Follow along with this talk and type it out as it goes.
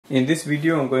In this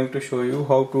video I'm going to show you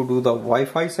how to do the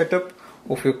Wi-Fi setup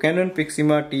of your Canon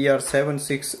Pixma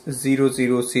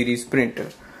TR7600 series printer.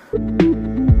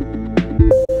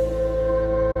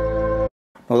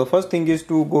 Now the first thing is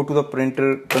to go to the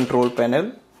printer control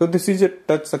panel. So this is a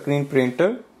touch screen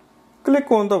printer.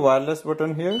 Click on the wireless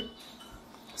button here.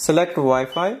 Select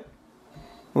Wi-Fi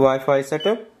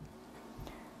setup.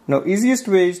 Now easiest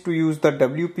way is to use the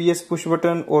WPS push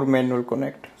button or manual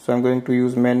connect. So I'm going to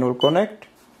use manual connect.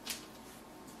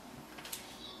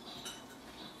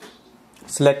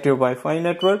 Select your Wi-Fi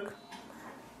network.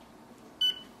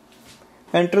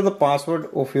 Enter the password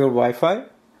of your Wi-Fi.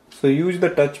 So use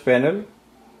the touch panel.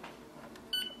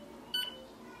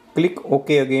 Click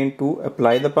OK again to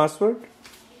apply the password.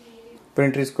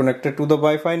 Printer is connected to the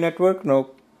Wi-Fi network. Now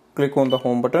click on the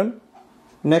home button.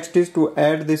 Next is to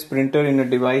add this printer in a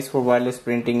device for wireless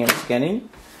printing and scanning.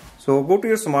 So go to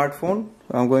your smartphone.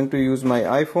 I'm going to use my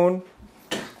iPhone.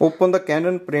 Open the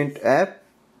Canon Print app.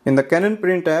 In the Canon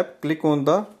Print app, click on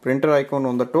the printer icon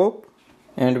on the top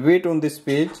and wait on this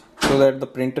page so that the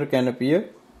printer can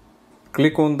appear.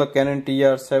 Click on the Canon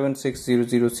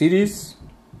TR7600 series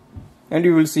and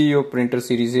you will see your printer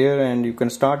series here, and you can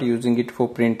start using it for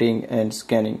printing and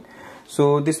scanning.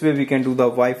 So this way we can do the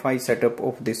Wi-Fi setup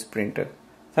of this printer.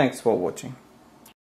 Thanks for watching.